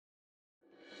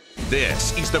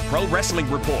This is the Pro Wrestling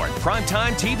Report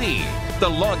PrmeTime TV, the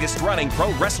longest-running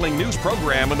pro wrestling news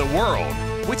program in the world,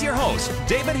 with your hosts,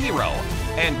 David Hero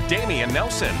and Damian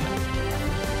Nelson.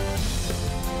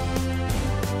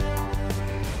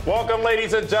 Welcome,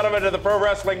 ladies and gentlemen, to the Pro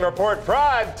Wrestling Report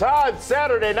PrmeTime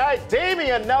Saturday night.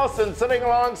 Damian Nelson sitting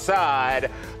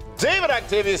alongside David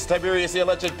Octavius Tiberius, the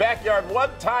alleged backyard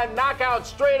one-time knockout,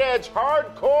 straight-edge,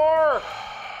 hardcore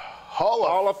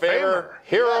Hall of Famer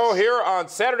hero here on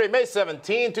Saturday, May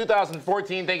 17,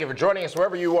 2014. Thank you for joining us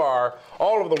wherever you are,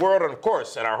 all over the world, and of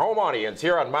course, at our home audience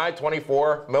here on My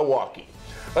 24 Milwaukee.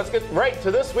 Let's get right to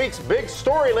this week's big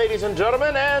story, ladies and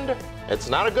gentlemen, and it's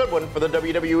not a good one for the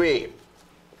WWE.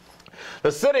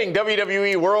 The sitting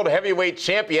WWE World Heavyweight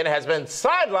Champion has been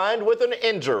sidelined with an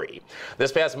injury.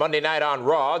 This past Monday night on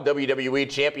Raw, WWE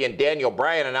Champion Daniel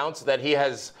Bryan announced that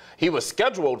he was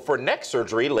scheduled for neck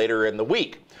surgery later in the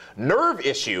week. Nerve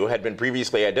issue had been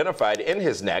previously identified in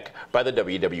his neck by the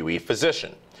WWE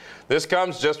physician. This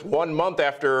comes just 1 month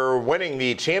after winning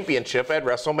the championship at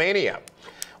WrestleMania.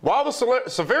 While the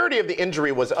severity of the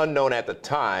injury was unknown at the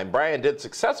time, Bryan did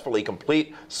successfully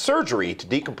complete surgery to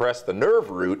decompress the nerve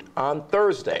root on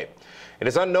Thursday. It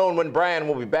is unknown when Bryan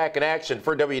will be back in action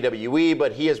for WWE,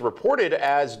 but he is reported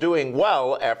as doing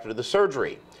well after the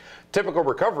surgery. Typical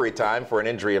recovery time for an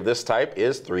injury of this type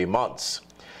is 3 months.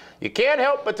 You can't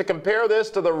help but to compare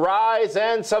this to the rise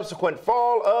and subsequent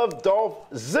fall of Dolph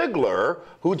Ziggler,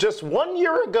 who just 1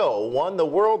 year ago won the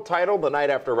world title the night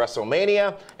after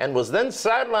WrestleMania and was then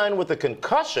sidelined with a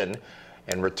concussion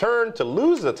and returned to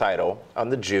lose the title on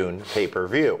the June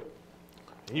pay-per-view.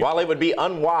 While it would be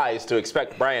unwise to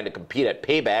expect Bryan to compete at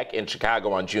Payback in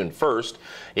Chicago on June 1st,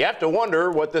 you have to wonder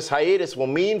what this hiatus will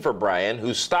mean for Bryan,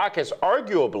 whose stock has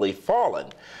arguably fallen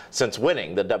since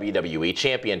winning the WWE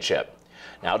Championship.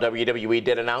 Now, WWE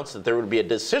did announce that there would be a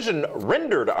decision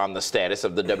rendered on the status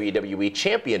of the WWE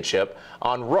Championship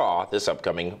on Raw this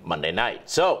upcoming Monday night.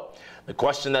 So, the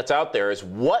question that's out there is,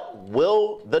 what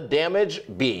will the damage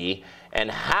be, and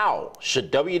how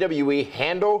should WWE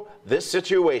handle this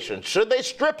situation? Should they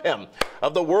strip him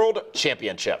of the World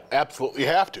Championship? Absolutely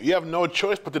have to. You have no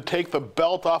choice but to take the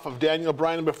belt off of Daniel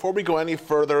Bryan. And before we go any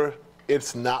further,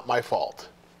 it's not my fault.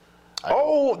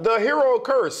 The hero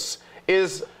curse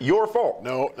is your fault.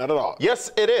 No, not at all.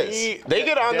 Yes, it is. They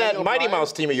get on that Mighty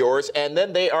Mouse team of yours, and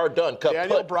then they are done.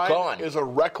 Daniel Bryan gone. is a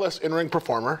reckless in-ring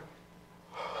performer.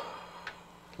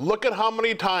 Look at how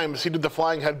many times he did the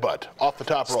flying headbutt off the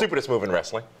top rope. Stupidest move in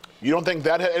wrestling. You don't think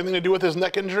that had anything to do with his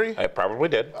neck injury? It probably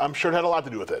did. I'm sure it had a lot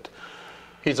to do with it.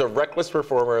 He's a reckless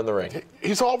performer in the ring.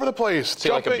 He's all over the place. Is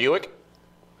he like a Buick?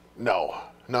 No.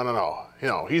 You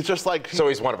know, he's just like... So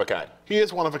he's one of a kind. He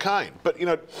is one of a kind. But, you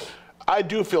know, I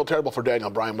do feel terrible for Daniel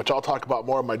Bryan, which I'll talk about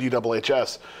more in my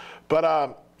DWHS.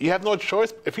 But you have no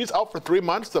choice. If he's out for 3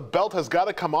 months, the belt has got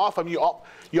to come off. I mean,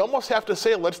 you almost have to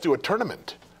say, let's do a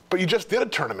tournament. But you just did a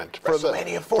tournament for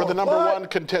the number one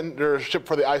contendership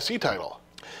for the IC title.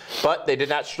 But they did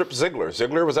not strip Ziggler.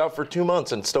 Ziggler was out for 2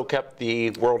 months and still kept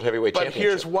the World Heavyweight Championship. But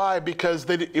here's why: because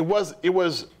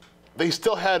they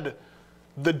still had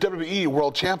the WWE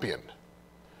World Champion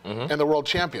and the World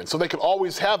Champion, so they could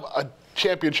always have a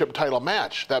championship title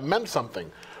match. That meant something.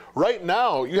 Right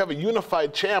now, you have a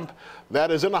unified champ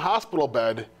that is in a hospital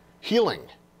bed healing.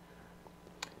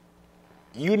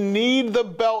 You need the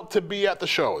belt to be at the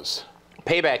shows.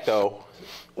 Payback, though,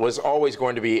 was always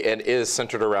going to be and is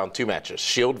centered around 2 matches: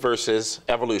 Shield versus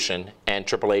Evolution, and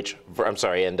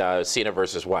Cena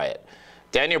versus Wyatt.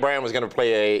 Daniel Bryan was going to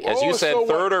play as you said,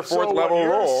 third or fourth level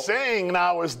role. What you're saying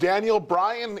now is Daniel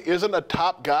Bryan isn't a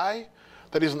top guy?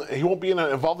 That he won't be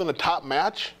involved in a top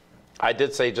match? I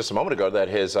did say just a moment ago that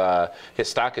his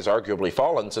stock has arguably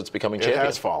fallen since becoming champion. It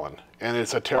has fallen, and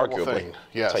it's a terrible thing.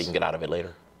 Yes. That's how you can get out of it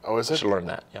later. Oh, is it? You should learn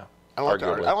that, yeah. I don't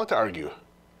like to argue.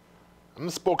 I'm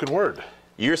the spoken word.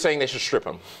 You're saying they should strip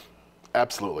him?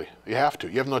 Absolutely. You have to.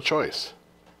 You have no choice.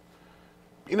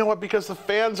 You know what? Because the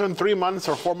fans are in 3 months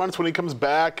or 4 months when he comes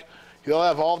back, he'll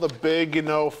have all the big,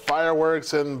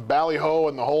 fireworks and ballyho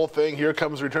and the whole thing. Here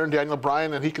comes return Daniel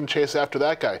Bryan, and he can chase after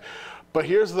that guy. But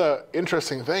here's the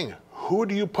interesting thing. Who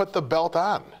do you put the belt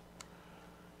on?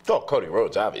 Oh, Cody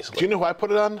Rhodes, obviously. Do you know who I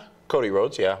put it on? Cody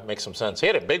Rhodes, yeah, makes some sense. He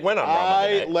had a big win on Raw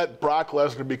Monday night. I let Brock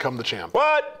Lesnar become the champ.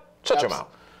 What? Shut your mouth.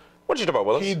 What did you talk about,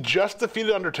 Willis? He just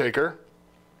defeated Undertaker.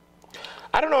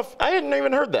 I don't know if I hadn't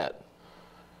even heard that.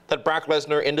 That Brock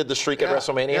Lesnar ended the streak at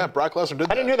WrestleMania? Yeah, Brock Lesnar did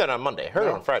that. I didn't hear that on Monday. I heard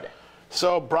it on Friday.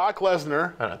 So Brock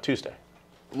Lesnar... No, Tuesday.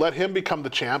 Let him become the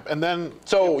champ, and then...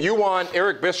 So you want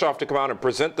Eric Bischoff to come out and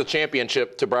present the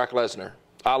championship to Brock Lesnar,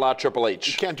 a la Triple H?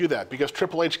 You can't do that, because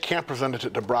Triple H can't present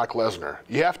it to Brock Lesnar.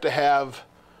 You have to have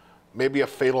maybe a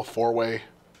fatal 4-way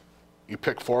You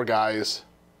pick 4 guys.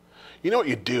 You know what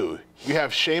you do? You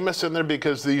have Sheamus in there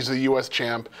because he's the U.S.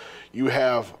 champ. You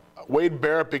have Wade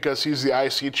Barrett because he's the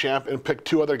IC champ, and pick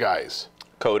 2 other guys.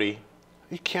 Cody.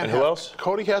 You can't. And who else?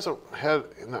 Cody hasn't had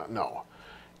no.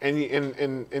 And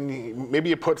maybe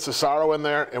you put Cesaro in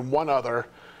there and 1 other,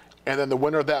 and then the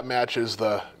winner of that match is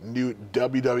the new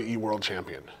WWE World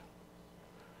Champion.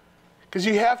 Because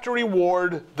you have to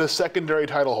reward the secondary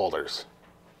title holders.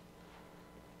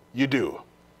 You do.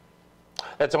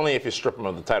 That's only if you strip them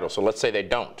of the title. So let's say they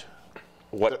don't.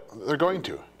 What? They're going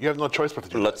to. You have no choice but to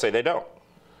do that. Let's say they don't.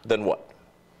 Then what?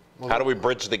 Well, how do we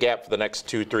bridge the gap for the next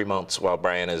 2-3 months while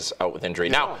Bryan is out with injury?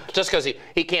 Now, just because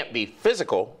he can't be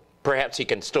physical, perhaps he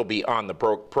can still be on the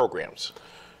programs.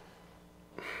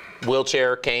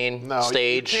 Wheelchair, cane,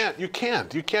 stage. You can't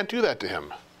do that to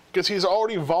him. Because he's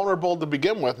already vulnerable to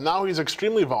begin with. Now he's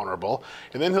extremely vulnerable,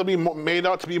 and then he'll be made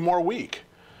out to be more weak.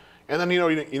 And then,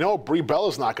 you know, Brie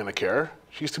Bella's not going to care.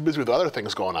 She's too busy with other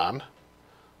things going on.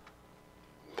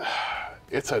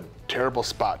 It's a terrible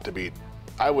spot to be.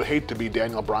 I would hate to be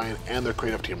Daniel Bryan and their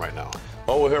creative team right now.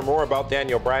 Well, we'll hear more about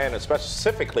Daniel Bryan, and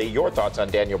specifically your thoughts on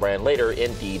Daniel Bryan later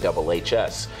in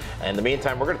DWHS. In the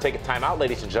meantime, we're going to take a time out,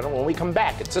 ladies and gentlemen. When we come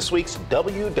back, it's this week's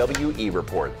WWE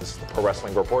Report. This is the Pro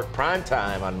Wrestling Report Prime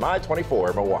Time on My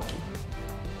 24 Milwaukee.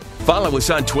 Follow us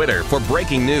on Twitter for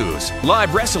breaking news,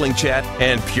 live wrestling chat,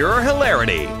 and pure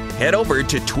hilarity. Head over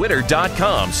to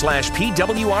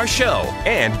twitter.com/PWR Show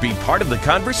and be part of the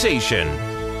conversation.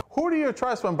 Who do you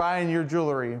trust when buying your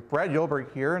jewelry? Brad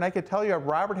Yulberg here, and I can tell you at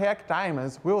Robert Hack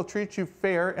Diamonds, we will treat you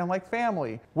fair and like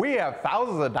family. We have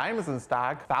thousands of diamonds in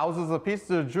stock, thousands of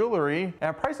pieces of jewelry,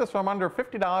 and prices from under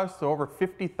 $50 to over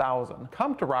 $50,000.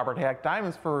 Come to Robert Hack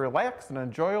Diamonds for a relaxed and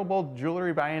enjoyable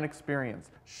jewelry buying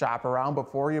experience. Shop around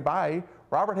before you buy.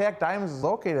 Robert Hack Diamonds is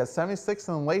located at 76th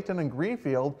and Layton and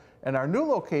Greenfield, and our new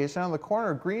location on the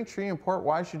corner of Green Tree and Port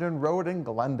Washington Road in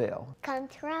Glendale. Come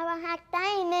to Robert Hack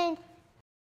Diamonds.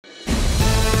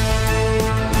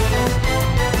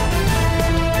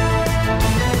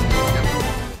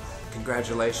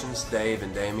 Congratulations, Dave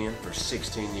and Damian, for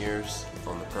 16 years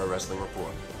on the Pro Wrestling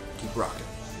Report. Keep rocking.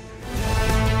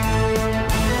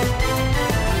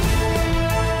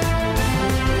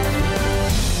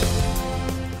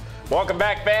 Welcome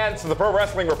back, fans, to the Pro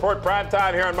Wrestling Report Prime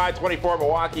Time here on My 24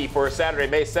 Milwaukee for Saturday,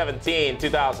 May 17,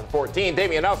 2014.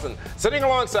 Damian Nelson sitting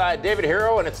alongside David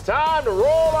Hero, and it's time to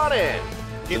roll on in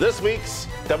to this week's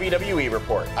WWE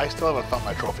Report. I still haven't found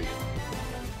my trophy.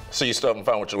 So you still haven't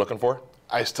found what you're looking for?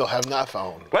 I still have not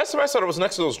found. Last time I saw it was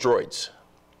next to those droids.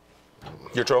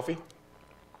 Your trophy?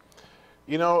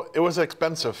 You know, it was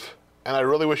expensive, and I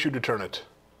really wish you'd return it.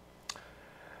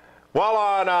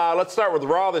 Well, let's start with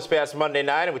Raw this past Monday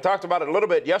night, and we talked about it a little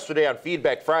bit yesterday on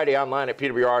Feedback Friday online at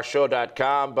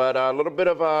PWRshow.com, but a little bit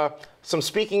of some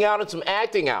speaking out and some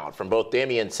acting out from both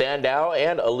Damian Sandow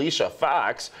and Alicia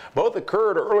Fox. Both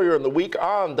occurred earlier in the week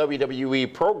on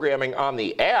WWE programming on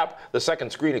the app, the second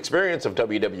screen experience of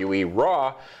WWE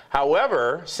Raw.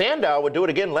 However, Sandow would do it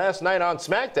again last night on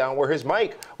SmackDown, where his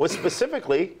mic was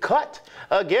specifically cut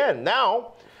again.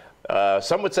 Now,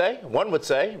 one would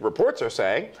say, reports are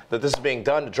saying that this is being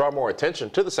done to draw more attention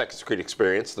to the second screen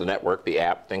experience, the network, the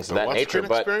app, things of that nature.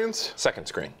 But experience? Second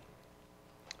screen.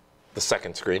 The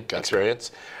second screen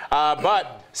experience.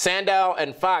 But Sandow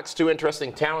and Fox, 2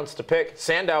 interesting talents to pick.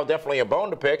 Sandow definitely a bone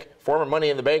to pick, former Money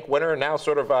in the Bank winner, and now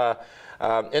sort of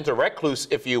into recluse,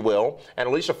 if you will. And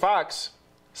Alicia Fox,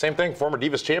 same thing, former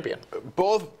Divas champion.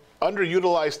 Both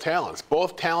underutilized talents,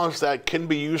 both talents that can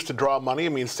be used to draw money. I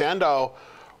mean, Sandow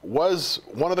was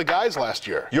one of the guys last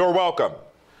year. You're welcome.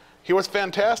 He was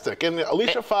fantastic. And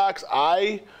Alicia Fox,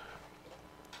 of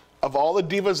all the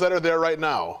divas that are there right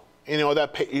now, you know,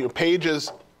 that Paige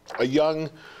is a young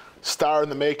star in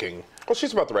the making. Well,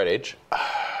 she's about the right age.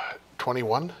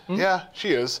 21? Mm-hmm. Yeah,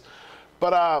 she is.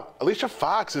 But Alicia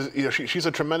Fox is, you know, she's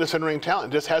a tremendous in-ring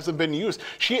talent. Just hasn't been used.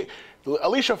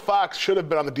 Alicia Fox should have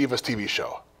been on the Divas TV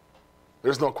show.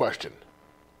 There's no question.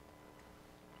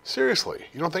 Seriously,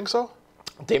 you don't think so?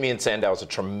 Damian Sandow is a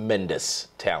tremendous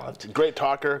talent. Great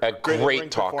talker. A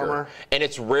great talker. Performer. And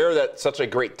it's rare that such a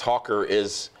great talker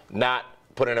is not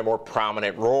put in a more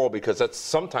prominent role, because that's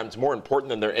sometimes more important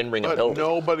than their in-ring ability.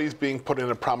 Nobody's being put in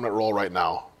a prominent role right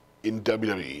now in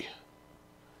WWE.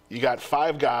 You got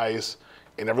 5 guys,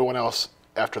 and everyone else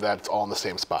after that, it's all in the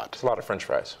same spot. It's a lot of French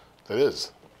fries. It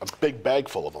is. A big bag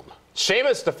full of them.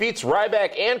 Sheamus defeats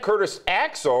Ryback and Curtis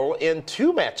Axel in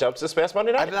 2 matchups this past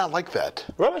Monday night. I did not like that.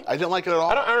 Really? I didn't like it at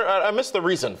all. I missed the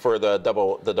reason for the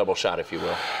double shot, if you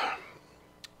will.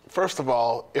 First of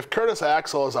all, if Curtis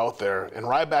Axel is out there and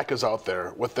Ryback is out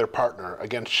there with their partner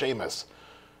against Sheamus,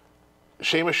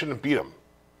 Sheamus shouldn't beat him.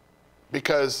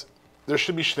 because there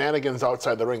should be shenanigans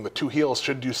outside the ring. The two heels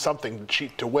should do something to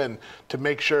cheat to win, to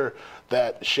make sure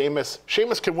that Sheamus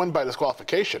can win by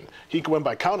disqualification. He can win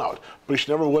by countout, but he should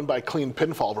never win by clean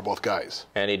pinfall over both guys.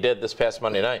 And he did this past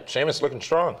Monday night. Sheamus looking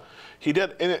strong. He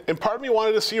did, and part of me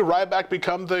wanted to see Ryback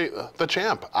become the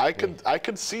champ. I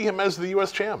could see him as the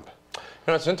U.S. champ. You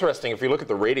know, it's interesting, if you look at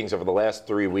the ratings over the last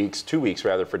 2 weeks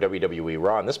rather, for WWE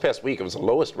Raw, and this past week it was the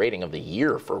lowest rating of the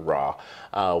year for Raw,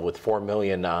 with 4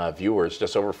 million viewers,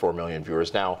 just over 4 million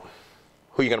viewers. Now,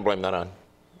 who are you going to blame that on?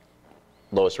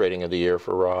 Lowest rating of the year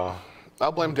for Raw?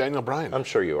 I'll blame Daniel Bryan. I'm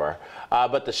sure you are.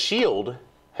 But the Shield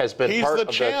has been part of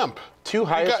the champ. Two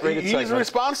highest rated segments. He's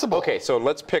responsible. Okay, so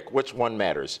let's pick which one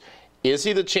matters. Is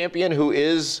he the champion who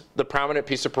is the prominent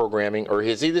piece of programming, or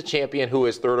is he the champion who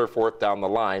is third or fourth down the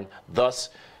line,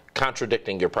 thus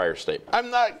contradicting your prior statement?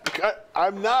 I'm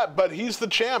not, but he's the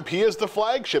champ. He is the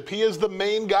flagship. He is the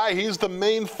main guy. He's the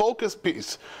main focus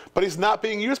piece, but he's not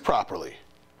being used properly.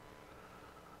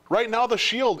 Right now, the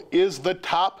Shield is the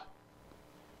top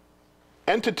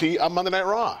entity on Monday Night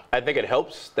Raw. I think it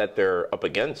helps that they're up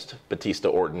against Batista,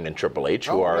 Orton, and Triple H,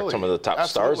 who are some of the top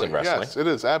stars in wrestling. Yes, it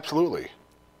is, absolutely.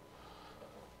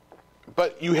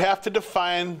 But you have to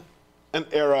define an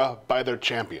era by their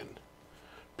champion.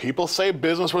 People say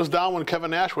business was down when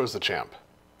Kevin Nash was the champ.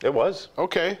 It was.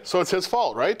 Okay, so it's his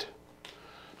fault, right?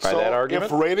 By that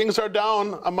argument? If ratings are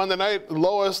down on Monday night,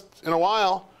 lowest in a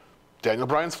while, Daniel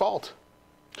Bryan's fault.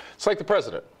 It's like the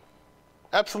president.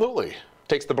 Absolutely.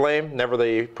 Takes the blame, never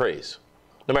the praise.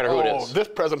 No matter who it is. This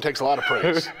president takes a lot of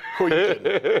praise. Who are you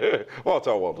kidding? Well, it's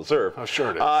all well deserved. Oh, sure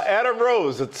it is. Adam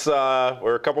Rose,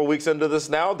 we're a couple weeks into this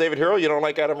now. David Hero, you don't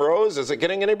like Adam Rose? Is it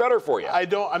getting any better for you?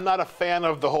 I'm not a fan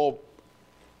of the whole.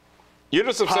 You're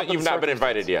just upset you've not been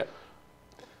invited yet.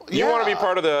 You want to be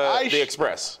part of the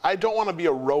Express. I don't want to be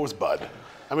a Rosebud.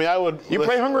 I mean, I would. You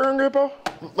play Hungry Hippo?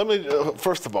 Let me.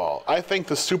 First of all, I think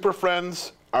the Super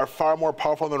Friends are far more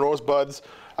powerful than the Rosebuds.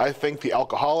 I think the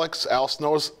Alcoholics, Al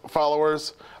Snow's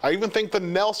followers, I even think the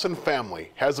Nelson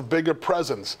family has a bigger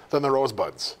presence than the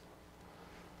Rosebuds.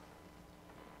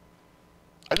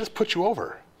 I just put you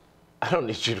over. I don't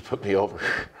need you to put me over.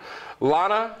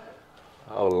 Lana,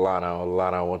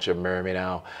 Lana, won't you marry me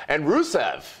now? And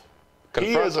Rusev.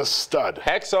 He is a stud.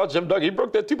 Hacksaw Jim Duggan, he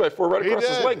broke that 2x4 right across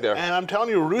his leg there. And I'm telling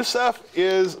you, Rusev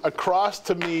is a cross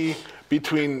to me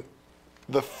between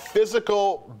the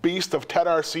physical beast of Ted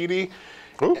Arcidi.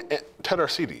 Ted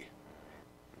Arcidi.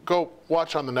 Go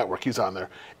watch on the network. He's on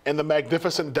there. And the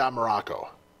magnificent Don Morocco.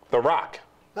 The Rock.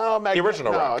 No, the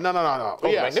original Rock. No. Oh,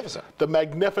 yes. Magnificent. The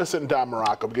magnificent Don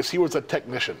Morocco, because he was a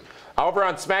technician. Over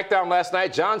on SmackDown last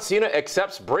night, John Cena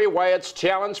accepts Bray Wyatt's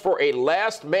challenge for a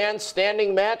last man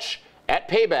standing match at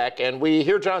Payback. And we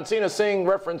hear John Cena saying,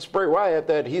 reference Bray Wyatt,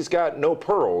 that he's got no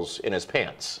pearls in his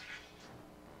pants.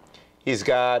 He's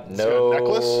got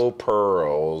no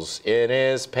pearls in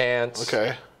his pants.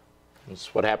 Okay.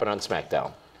 That's what happened on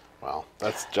SmackDown. Well,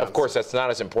 that's just... Of course, that's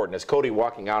not as important as Cody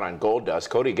walking out on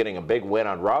Goldust. Cody getting a big win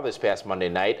on Raw this past Monday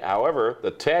night. However, the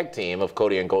tag team of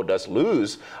Cody and Goldust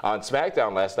lose on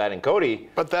SmackDown last night, and Cody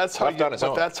left on his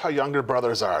own. That's how younger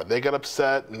brothers are. They get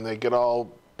upset and they get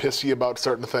all pissy about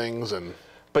certain things. And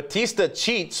Batista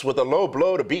cheats with a low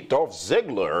blow to beat Dolph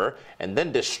Ziggler and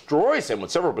then destroys him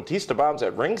with several Batista bombs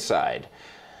at ringside.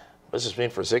 What does this mean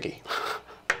for Ziggy?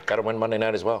 Got to win Monday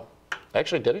night as well.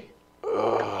 Actually, did he?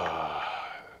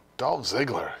 Dolph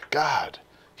Ziggler, God,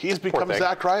 he's become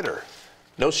Zack Ryder.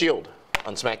 No Shield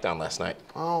on SmackDown last night.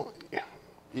 Well,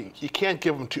 you can't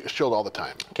give him a Shield all the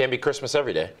time. Can't be Christmas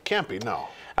every day. Can't be, no.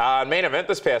 Main event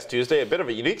this past Tuesday, a bit of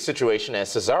a unique situation as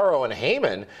Cesaro and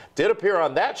Heyman did appear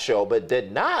on that show, but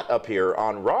did not appear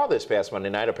on Raw this past Monday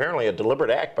night. Apparently a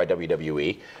deliberate act by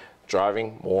WWE,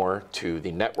 driving more to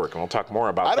the network. And we'll talk more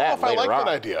about that later on. I don't know if I like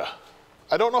that idea.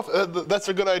 I don't know if that's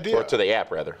a good idea. Or to the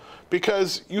app, rather.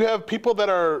 Because you have people that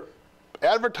are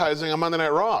advertising on Monday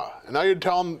Night Raw, and now you're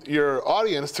telling your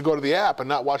audience to go to the app and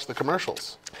not watch the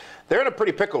commercials. They're in a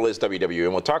pretty pickle, is WWE,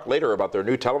 and we'll talk later about their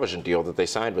new television deal that they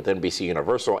signed with NBC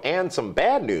Universal and some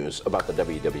bad news about the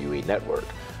WWE Network.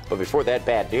 But before that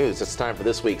bad news, it's time for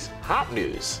this week's hot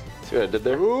news. See what I did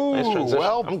there? Ooh, nice transition.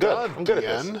 Well I'm good. I'm good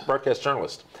at this. Broadcast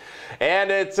journalist. And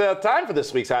it's time for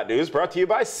this week's hot news, brought to you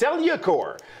by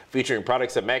Cellucor, featuring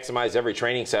products that maximize every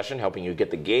training session, helping you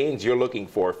get the gains you're looking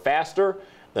for faster,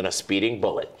 than a speeding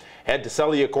bullet. Head to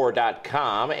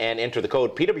cellucor.com and enter the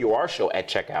code PWR Show at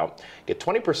checkout. Get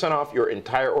 20% off your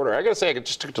entire order. I gotta say, I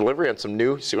just took delivery on some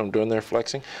new, see what I'm doing there,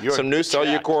 flexing? Some new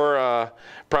Cellucor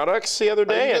products the other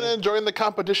day. Are you enjoying the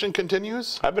competition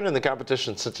continues? I've been in the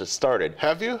competition since it started.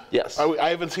 Have you? Yes. I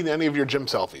haven't seen any of your gym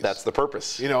selfies. That's the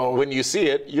purpose. You know, when you see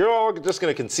it, you're all just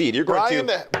going to concede. You're Bryan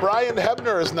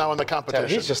Hebner is now in the competition.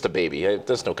 He's just a baby.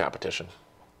 There's no competition.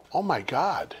 Oh my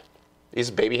God. He's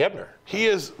baby Hebner. He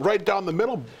is right down the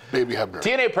middle, baby Hebner.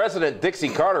 TNA President Dixie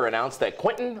Carter announced that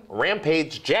Quentin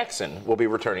Rampage Jackson will be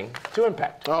returning to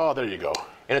Impact. Oh, there you go.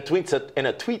 In a tweet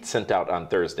sent out on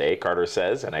Thursday, Carter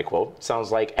says, and I quote,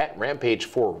 "Sounds like at Rampage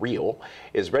for real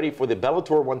is ready for the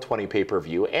Bellator 120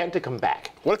 pay-per-view and to come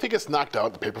back." What if he gets knocked out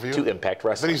at the pay-per-view? To Impact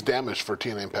Wrestling. Then he's damaged for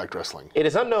TNA Impact Wrestling. It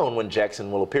is unknown when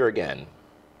Jackson will appear again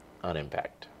on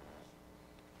Impact.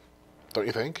 Don't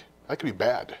you think? That could be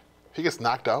bad. If he gets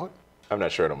knocked out? I'm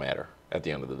not sure it'll matter at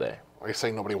the end of the day. Are you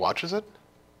saying nobody watches it?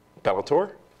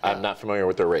 Bellator? I'm not familiar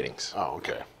with their ratings. Oh,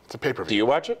 okay. It's a pay-per-view. Do you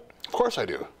watch it? Of course I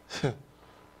do.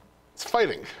 It's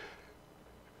fighting.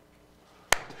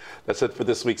 That's it for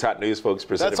this week's Hot News, folks.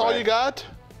 That's all you got?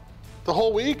 The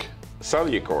whole week?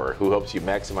 Cellucor, who helps you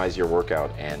maximize your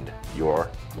workout and your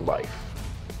life.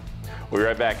 We'll be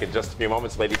right back in just a few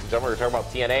moments, ladies and gentlemen. We're talking about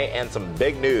TNA and some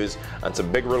big news on some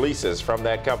big releases from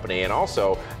that company, and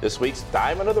also this week's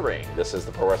Diamond of the Ring. This is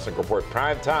the Pro Wrestling Report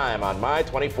Prime Time on My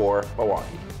 24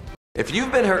 Milwaukee. If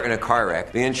you've been hurt in a car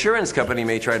wreck, the insurance company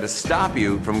may try to stop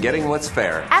you from getting what's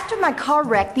fair. After my car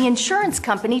wreck, the insurance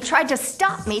company tried to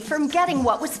stop me from getting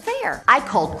what was fair. I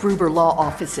called Gruber Law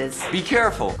Offices. Be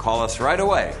careful. Call us right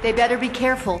away. They better be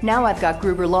careful. Now I've got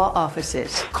Gruber Law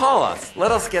Offices. Call us.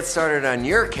 Let us get started on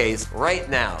your case right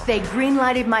now. They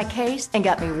green-lighted my case and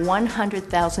got me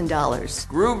 $100,000.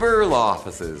 Gruber Law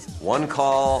Offices. One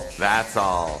call, that's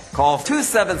all. Call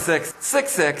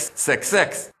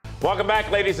 276-6666. Welcome back,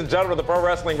 ladies and gentlemen, to the Pro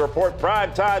Wrestling Report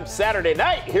Prime Time Saturday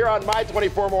night here on My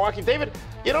 24 Milwaukee. David,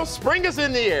 you know, spring is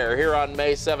in the air here on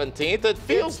May 17th. It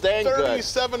feels dang good.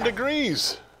 37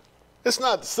 degrees. It's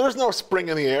not, there's no spring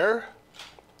in the air.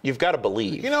 You've got to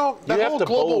believe. You know, that whole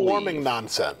global warming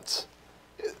nonsense.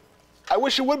 I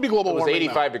wish it would be global warming. It was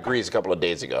 85 degrees a couple of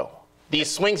days ago.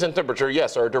 These swings in temperature,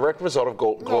 yes, are a direct result of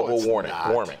global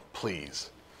warming.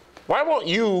 Please. Why won't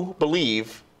you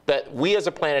believe that we as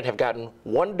a planet have gotten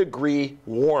 1 degree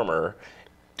warmer?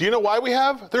 Do you know why we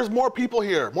have? There's more people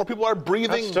here. More people are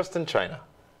breathing. That's just in China.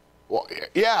 Well,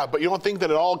 yeah, but you don't think that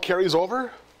it all carries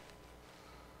over?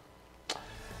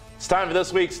 It's time for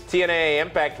this week's TNA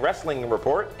Impact Wrestling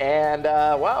Report. And,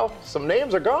 well, some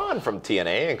names are gone from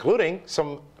TNA, including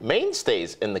some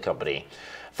mainstays in the company.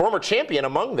 Former champion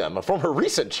among them, a former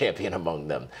recent champion among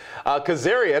them.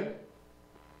 Kazarian,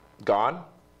 gone.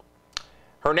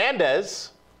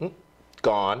 Hernandez,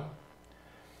 gone.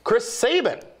 Chris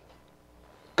Sabin,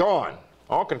 gone.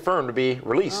 All confirmed to be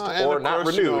released or not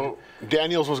renewed. You know,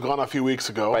 Daniels was gone a few weeks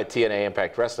ago. By TNA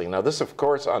Impact Wrestling. Now, this, of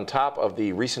course, on top of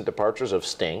the recent departures of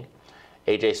Sting,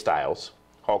 AJ Styles,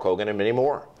 Hulk Hogan, and many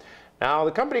more. Now,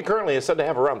 the company currently is said to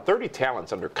have around 30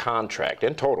 talents under contract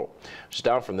in total, which is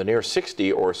down from the near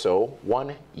 60 or so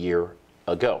 1 year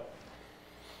ago.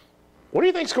 What do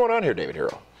you think's going on here, David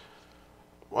Hero?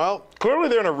 Well, clearly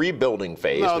they're in a rebuilding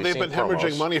phase. No, they've been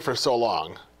hemorrhaging money for so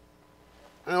long.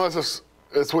 I mean,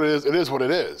 it's what it is. It is what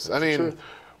it is. I mean,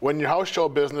 when your house show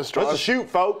business draws, let's shoot,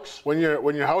 folks. When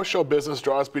your house show business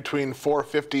draws between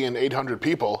 450 and 800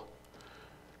 people,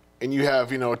 and you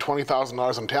have, you know,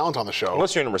 $20,000 in talent on the show.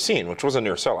 Unless you're in a Racine, which was a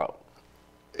near sellout.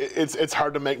 It's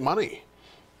hard to make money.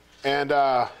 And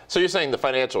so you're saying the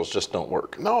financials just don't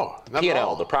work? No, not P&L, at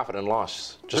all. the profit and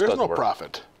loss, just doesn't work. There's no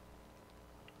profit.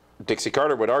 Dixie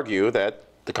Carter would argue that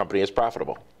the company is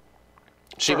profitable.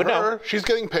 She would know. She's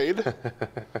getting paid.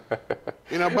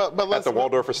 You know, but let's at the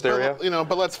Waldorf Astoria. You know,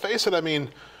 but let's face it. I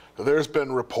mean, there's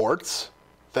been reports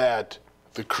that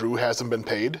the crew hasn't been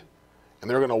paid, and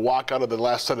they're going to walk out of the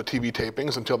last set of TV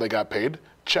tapings until they got paid.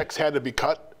 Checks had to be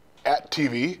cut at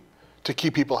TV to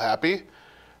keep people happy.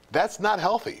 That's not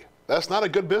healthy. That's not a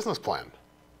good business plan.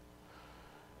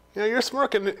 You know, you're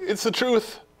smirking. It's the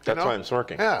truth. That's why I'm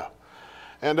smirking. Yeah.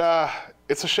 And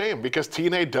it's a shame because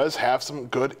TNA does have some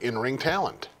good in-ring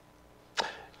talent.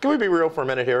 Can we be real for a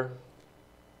minute here?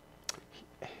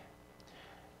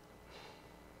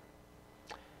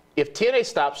 If TNA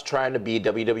stops trying to be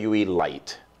WWE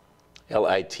Light,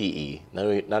 L-I-T-E,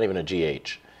 not even a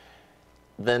G-H,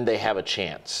 then they have a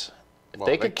chance. If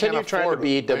they continue trying to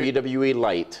be WWE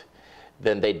Light,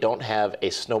 then they don't have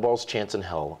a snowball's chance in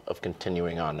hell of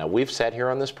continuing on. Now, we've sat here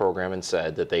on this program and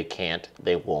said that they can't,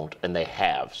 they won't, and they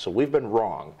have. So we've been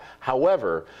wrong.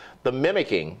 However, the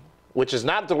mimicking which is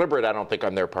not deliberate, I don't think,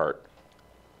 on their part.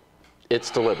 It's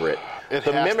deliberate.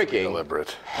 The mimicking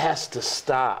has to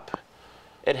stop.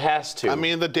 It has to. I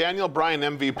mean, the the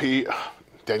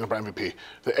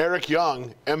Eric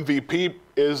Young MVP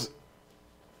is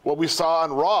what we saw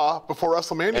on Raw before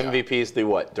WrestleMania. MVP is the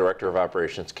what? Director of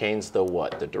Operations. Kane's the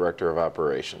what? The Director of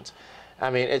Operations. I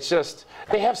mean, it's just,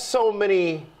 they have so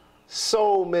many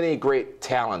great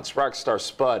talents. Rockstar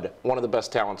Spud, one of the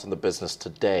best talents in the business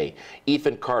today.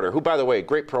 Ethan Carter, who, by the way,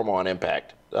 great promo on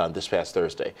Impact this past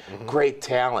Thursday. Great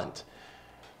talent.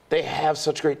 They have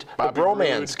such great, the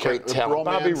Bromance, great talent.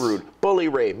 Bobby Roode, Bully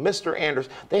Ray, Mr. Anders.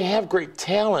 They have great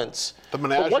talents.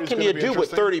 But what can you do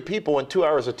with 30 people and 2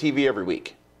 hours of TV every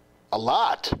week? A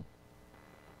lot.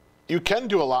 You can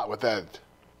do a lot with that,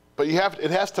 but it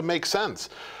has to make sense.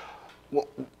 Well,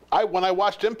 when I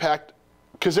watched Impact,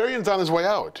 Kazarian's on his way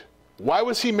out. Why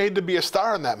was he made to be a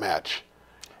star in that match?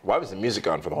 Why was the music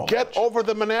on for the whole match? Get over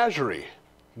the menagerie.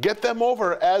 Get them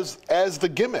over as the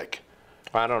gimmick.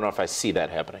 I don't know if I see that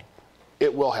happening.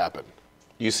 It will happen.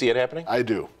 You see it happening? I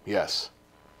do, yes.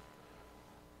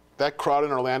 That crowd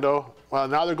in Orlando, well,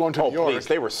 now they're going to New York. Oh, please,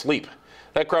 they were asleep.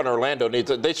 That crowd in Orlando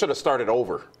they should have started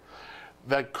over.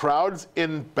 That crowds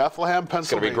in Bethlehem,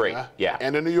 Pennsylvania, it's gonna be great. Yeah.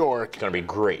 And in New York, it's going to be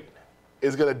great.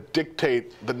 Is going to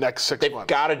dictate the next 6 months. They've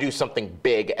got to do something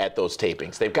big at those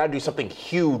tapings. They've got to do something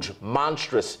huge,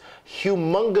 monstrous,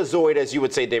 humongozoid, as you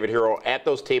would say, David Hero, at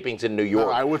those tapings in New York.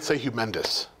 No, I would say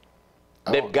humongous.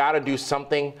 They've got to do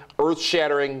something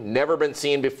earth-shattering, never been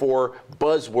seen before,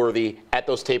 buzzworthy at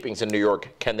those tapings in New York.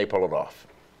 Can they pull it off?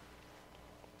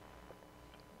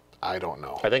 I don't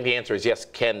know. I think the answer is yes.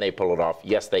 Can they pull it off?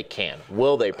 Yes, they can.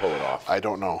 Will they pull it off? I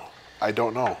don't know. I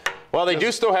don't know. Well, they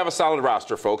do still have a solid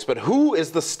roster, folks, but who is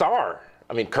the star?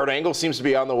 I mean, Kurt Angle seems to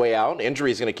be on the way out.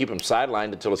 Injury is going to keep him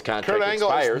sidelined until his contract expires.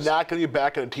 Kurt Angle is not going to be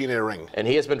back in a TNA ring. And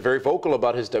he has been very vocal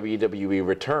about his WWE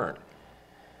return.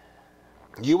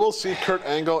 You will see Kurt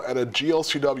Angle at a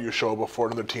GLCW show before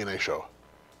another TNA show.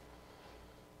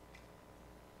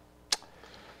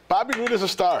 Bobby Roode is a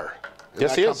star in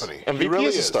that company. MVP he really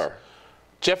is a star.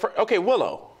 Okay,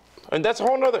 Willow. And that's a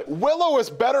whole nother. Willow is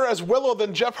better as Willow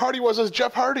than Jeff Hardy was as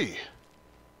Jeff Hardy.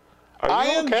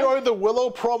 I enjoy the Willow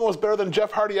promos better than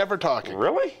Jeff Hardy ever talking.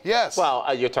 Really? Yes. Well,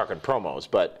 you're talking promos,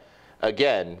 but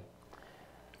again,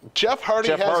 Jeff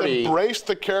Hardy has embraced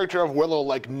the character of Willow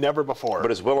like never before.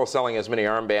 But is Willow selling as many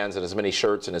armbands and as many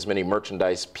shirts and as many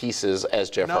merchandise pieces as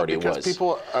Jeff Hardy was?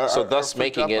 People so thus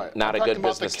making it not a good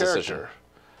business decision.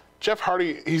 Jeff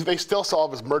Hardy, they still sell all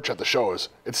of his merch at the shows.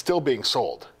 It's still being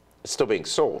sold. It's still being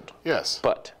sold. Yes.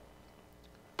 But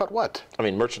what? I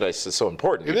mean, merchandise is so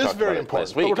important. It is very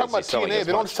important. But we're talking about TNA.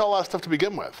 They don't sell a lot of stuff to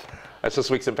begin with. That's this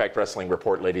week's Impact Wrestling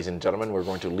Report, ladies and gentlemen. We're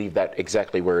going to leave that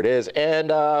exactly where it is. And,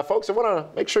 folks, I want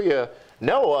to make sure you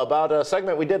know about a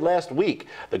segment we did last week,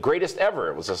 The Greatest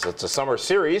Ever. It's a summer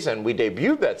series, and we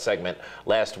debuted that segment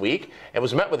last week. It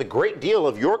was met with a great deal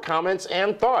of your comments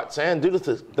and thoughts. And due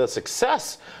to the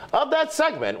success of that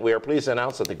segment, we are pleased to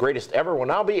announce that The Greatest Ever will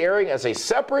now be airing as a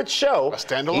separate show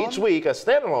each week, a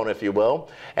standalone, if you will,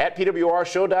 at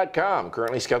PWRshow.com,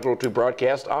 currently scheduled to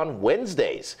broadcast on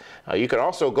Wednesdays. You can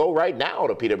also go right now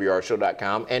to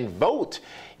PWRshow.com and vote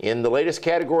in the latest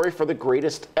category for the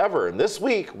greatest ever. And this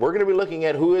week, we're going to be looking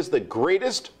at who is the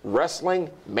greatest wrestling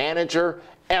manager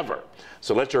ever.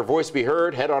 So let your voice be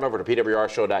heard. Head on over to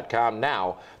PWRshow.com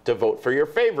now to vote for your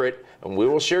favorite, and we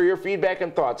will share your feedback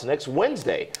and thoughts next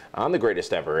Wednesday on the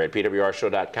greatest ever at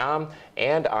PWRshow.com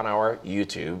and on our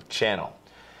YouTube channel.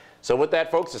 So with that,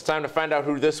 folks, it's time to find out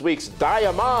who this week's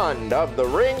Diamond of the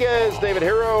Ring is. David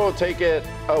Hero, take it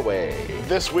away.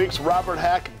 This week's Robert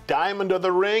Hack Diamond of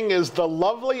the Ring is the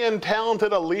lovely and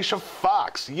talented Alicia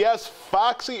Fox. Yes,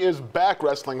 Foxy is back,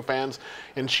 wrestling fans,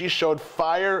 and she showed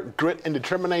fire, grit, and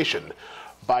determination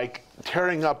by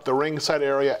tearing up the ringside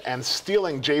area and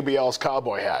stealing JBL's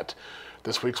cowboy hat.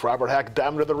 This week's Robert Hack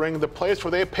Diamond of the Ring, the place where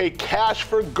they pay cash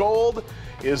for gold,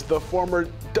 is the former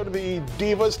WWE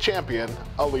Divas champion,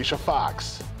 Alicia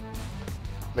Fox.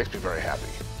 Makes me very happy.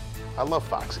 I love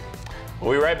Foxy.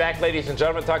 We'll be right back, ladies and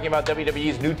gentlemen, talking about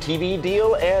WWE's new TV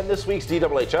deal and this week's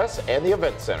DWHS and the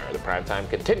Event Center. The primetime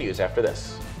continues after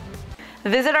this.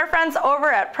 Visit our friends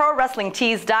over at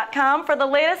ProWrestlingTees.com for the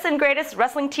latest and greatest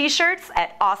wrestling t-shirts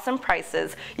at awesome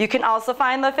prices. You can also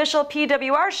find the official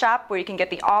PWR shop where you can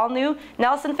get the all-new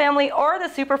Nelson Family or the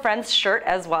Super Friends shirt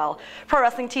as well.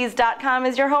 ProWrestlingTees.com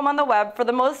is your home on the web for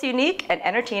the most unique and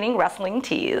entertaining wrestling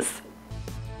tees.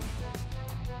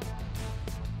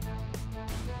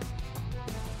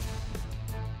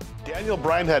 Daniel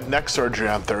Bryan had neck surgery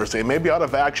on Thursday, may be out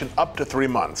of action up to 3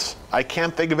 months. I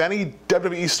can't think of any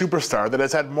WWE superstar that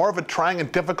has had more of a trying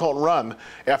and difficult run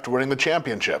after winning the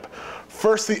championship.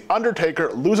 First, The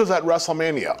Undertaker loses at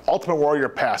WrestleMania. Ultimate Warrior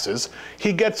passes.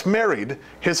 He gets married.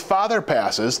 His father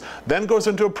passes, then goes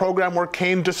into a program where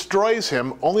Kane destroys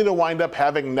him, only to wind up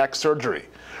having neck surgery.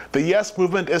 The Yes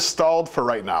movement is stalled for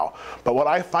right now, but what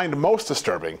I find most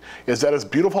disturbing is that his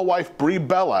beautiful wife Brie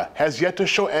Bella has yet to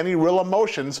show any real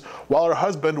emotions while her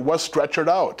husband was stretchered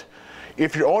out.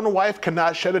 If your own wife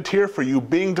cannot shed a tear for you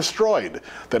being destroyed,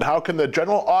 then how can the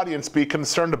general audience be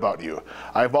concerned about you?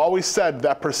 I've always said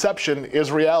that perception is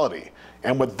reality.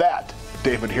 And with that,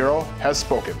 David Hero has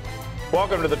spoken.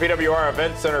 Welcome to the PWR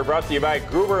Event Center, brought to you by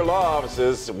Gruber Law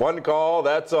Offices. One call,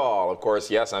 that's all. Of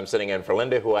course, yes, I'm sitting in for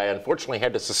Linda, who I unfortunately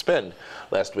had to suspend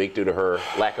last week due to her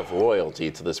lack of loyalty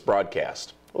to this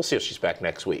broadcast. We'll see if she's back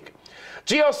next week.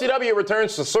 GLCW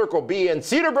returns to Circle B in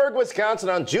Cedarburg, Wisconsin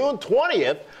on June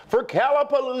 20th for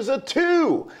Callapalooza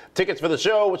 2. Tickets for the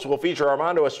show, which will feature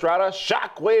Armando Estrada,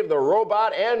 Shockwave the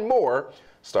Robot, and more,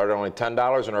 start at only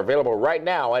 $10 and are available right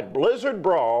now at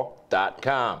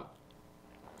blizzardbrawl.com.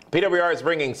 PWR is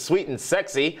bringing Sweet and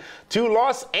Sexy to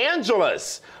Los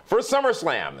Angeles for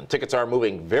SummerSlam, and tickets are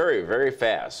moving very, very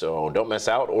fast, so don't miss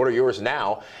out. Order yours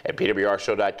now at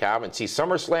pwrshow.com and see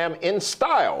SummerSlam in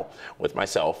style with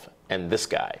myself and this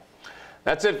guy.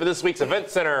 That's it for this week's Event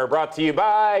Center, brought to you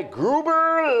by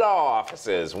Gruber Law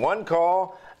Offices. One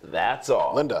call, that's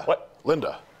all. Linda. What?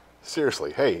 Linda,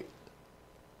 seriously, hey,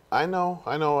 I know,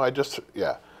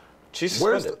 yeah. She's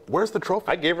suspended. Where's the trophy?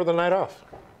 I gave her the night off.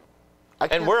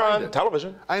 And we're on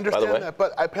television. I understand that,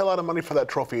 but I pay a lot of money for that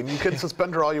trophy, and you can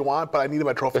suspend her all you want, but I needed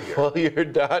my trophy here. Well, you're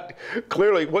not.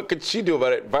 Clearly, what could she do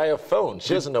about it via phone?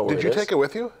 She doesn't know where it is. Did you take it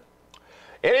with you?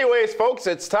 Anyways, folks,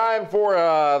 it's time for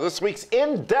this week's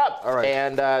In-Depth. All right.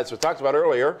 And as we talked about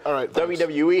earlier, all right,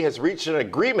 WWE has reached an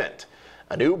agreement,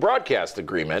 a new broadcast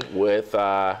agreement with...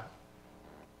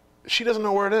 She doesn't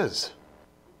know where it is.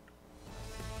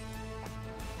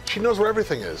 She knows where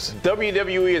everything is.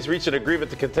 WWE has reached an agreement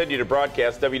to continue to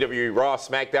broadcast WWE Raw,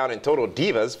 SmackDown, and Total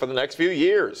Divas for the next few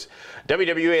years.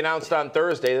 WWE announced on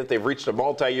Thursday that they've reached a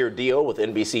multi-year deal with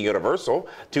NBC Universal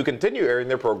to continue airing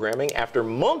their programming after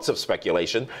months of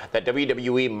speculation that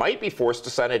WWE might be forced to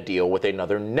sign a deal with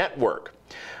another network.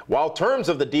 While terms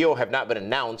of the deal have not been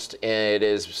announced, it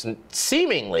is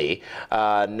seemingly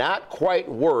not quite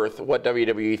worth what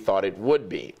WWE thought it would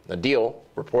be. The deal,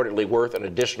 reportedly worth an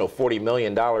additional $40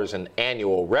 million in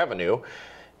annual revenue,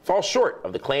 falls short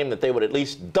of the claim that they would at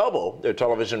least double their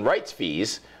television rights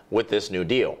fees with this new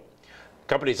deal. The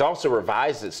company's also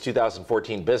revised its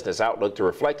 2014 business outlook to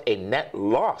reflect a net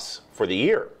loss for the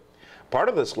year. Part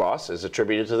of this loss is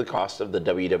attributed to the cost of the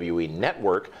WWE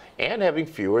network and having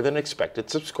fewer than expected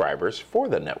subscribers for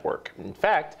the network. In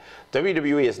fact,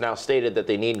 WWE has now stated that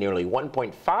they need nearly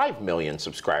 1.5 million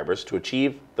subscribers to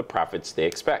achieve the profits they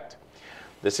expect.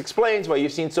 This explains why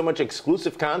you've seen so much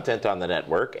exclusive content on the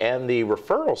network and the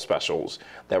referral specials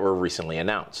that were recently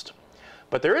announced.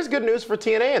 But there is good news for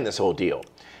TNA in this whole deal.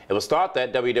 It was thought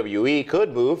that WWE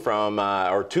could move from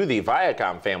or to the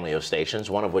Viacom family of stations,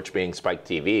 one of which being Spike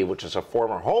TV, which is a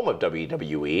former home of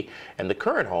WWE and the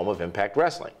current home of Impact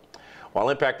Wrestling. While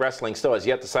Impact Wrestling still has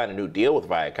yet to sign a new deal with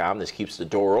Viacom, this keeps the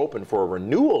door open for a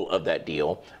renewal of that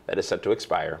deal that is set to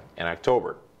expire in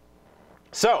October.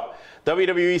 So,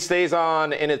 WWE stays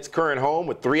on in its current home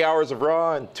with 3 hours of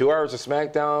Raw and 2 hours of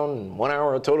SmackDown and 1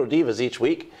 hour of Total Divas each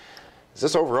week. Is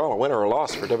this overall a win or a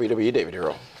loss for WWE, David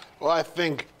Hero? Well, I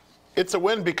think it's a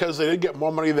win because they did get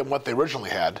more money than what they originally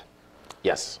had.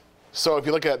 Yes. So if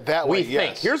you look at it that way,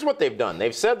 yes. Here's what they've done.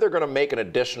 They've said they're going to make an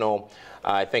additional,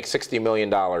 I think, $60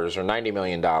 million or $90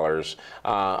 million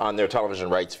on their television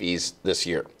rights fees this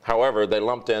year. However, they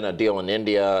lumped in a deal in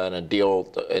India and a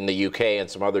deal in the UK and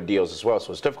some other deals as well.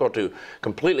 So it's difficult to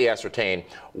completely ascertain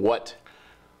what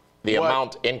the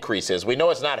amount increase is. We know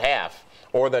it's not half,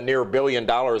 or the near $1 billion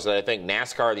that I think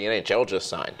NASCAR and the NHL just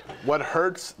signed. What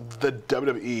hurts the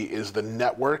WWE is the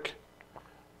network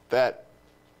that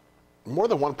more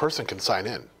than one person can sign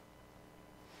in.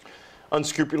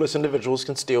 Unscrupulous individuals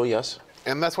can steal, yes.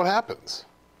 And that's what happens.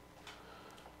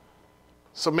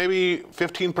 So maybe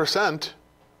 15%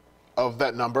 of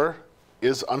that number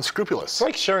is unscrupulous. It's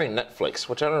like sharing Netflix,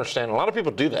 which I don't understand. A lot of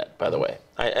people do that, by the way.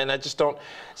 I just don't.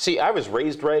 See, I was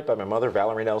raised right by my mother,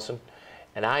 Valerie Nelson,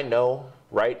 and I know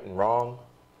right and wrong,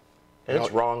 and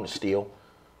it's wrong to steal.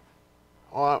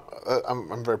 Well,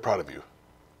 I'm very proud of you.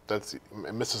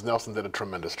 Mrs. Nelson did a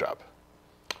tremendous job.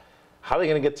 How are they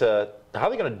going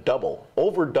to double,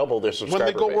 over double their subscriber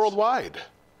base? When they go worldwide.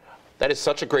 That is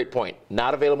such a great point.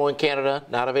 Not available in Canada,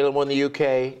 not available in the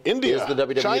UK. India, is the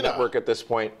WWE China. Network at this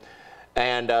point.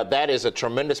 And that is a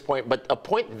tremendous point, but a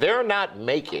point they're not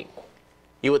making.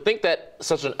 You would think that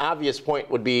such an obvious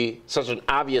point would be such an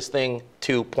obvious thing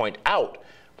to point out,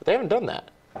 but they haven't done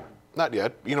that. Not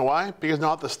yet. You know why? Because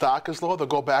now that the stock is low, they'll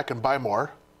go back and buy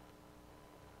more.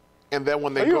 And then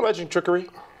when they Are you alleging trickery?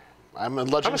 I'm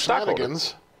alleging I'm a stockholder.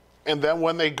 shenanigans. And then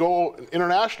when they go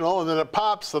international and then it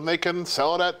pops, then they can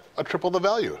sell it at a triple the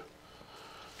value.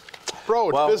 Bro,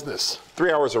 it's business.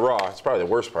 3 hours of Raw. It's probably the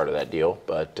worst part of that deal,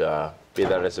 but be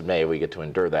that as it may, we get to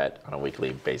endure that on a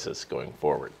weekly basis going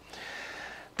forward.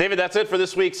 David, that's it for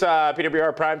this week's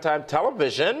PWR Primetime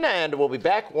Television, and we'll be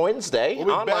back Wednesday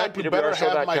We'll be back. You better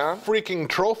have my PWRshow.com. freaking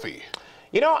trophy.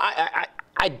 You know,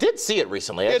 I did see it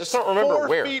recently. I just don't remember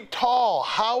where. It's 4 feet tall.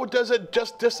 How does it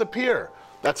just disappear?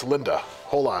 That's Linda.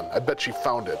 Hold on. I bet she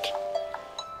found it.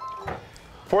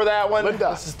 For that one, Linda,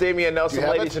 this is Damian Nelson,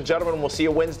 ladies and gentlemen. We'll see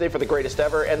you Wednesday for the greatest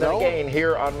ever, and then again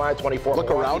here on my 24.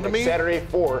 Look around to me. Saturday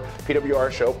for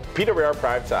PWR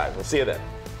Primetime. We'll see you then.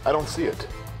 I don't see it.